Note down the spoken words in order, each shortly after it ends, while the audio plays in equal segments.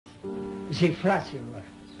Zic, fraților,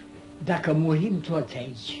 dacă murim toți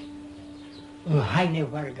aici, în haine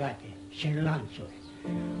vargate și în lanțuri,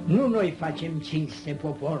 nu noi facem cinste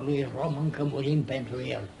poporului român că murim pentru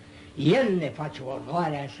el. El ne face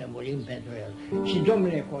onoarea să murim pentru el. Și,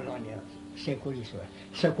 domnule colonel, securistul,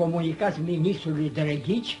 să comunicați ministrului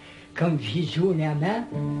Drăghici că în viziunea mea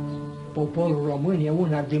poporul român e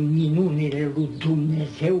una din minunile lui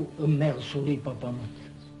Dumnezeu în mersul lui pe pământ.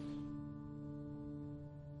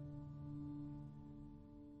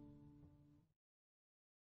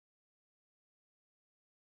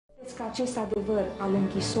 Credeți că acest adevăr al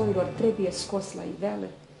închisorilor trebuie scos la iveală?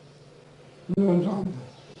 Nu, Doamne.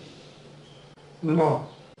 Nu.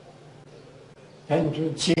 Pentru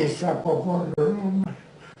cinstea poporului român.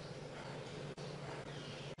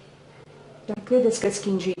 Dar credeți că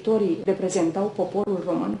schingiitorii reprezentau poporul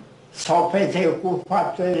român? S-au petrecut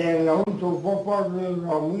faptele înăuntru poporului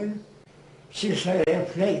român și se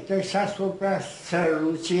reflectă și asupra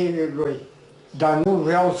strălucirii lui. Dar nu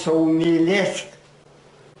vreau să umilesc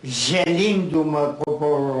jelindu-mă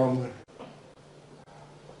poporul român.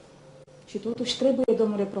 Și totuși trebuie,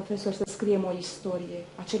 domnule profesor, să scriem o istorie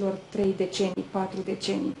a celor 3 decenii, 4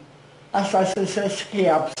 decenii. Asta să se scrie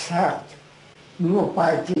abstract, nu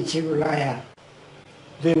particip la ea,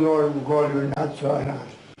 din orgoliu național.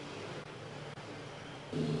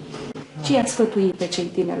 Ce i-ați sfătuit pe cei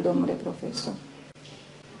tineri, domnule profesor?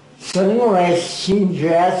 Să nu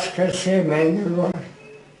reschingească semenilor,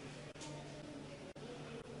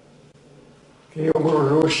 că e o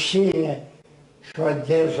rușine și o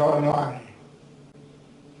dezonoare.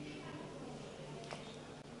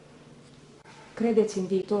 Credeți în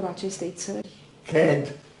viitorul acestei țări?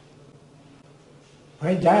 Cred.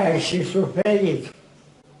 Păi de-aia și suferit.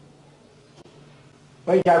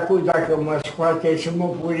 Păi de acum dacă mă scoate și mă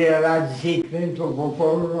pune la zi pentru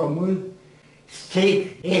poporul român, stric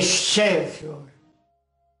Excelsior.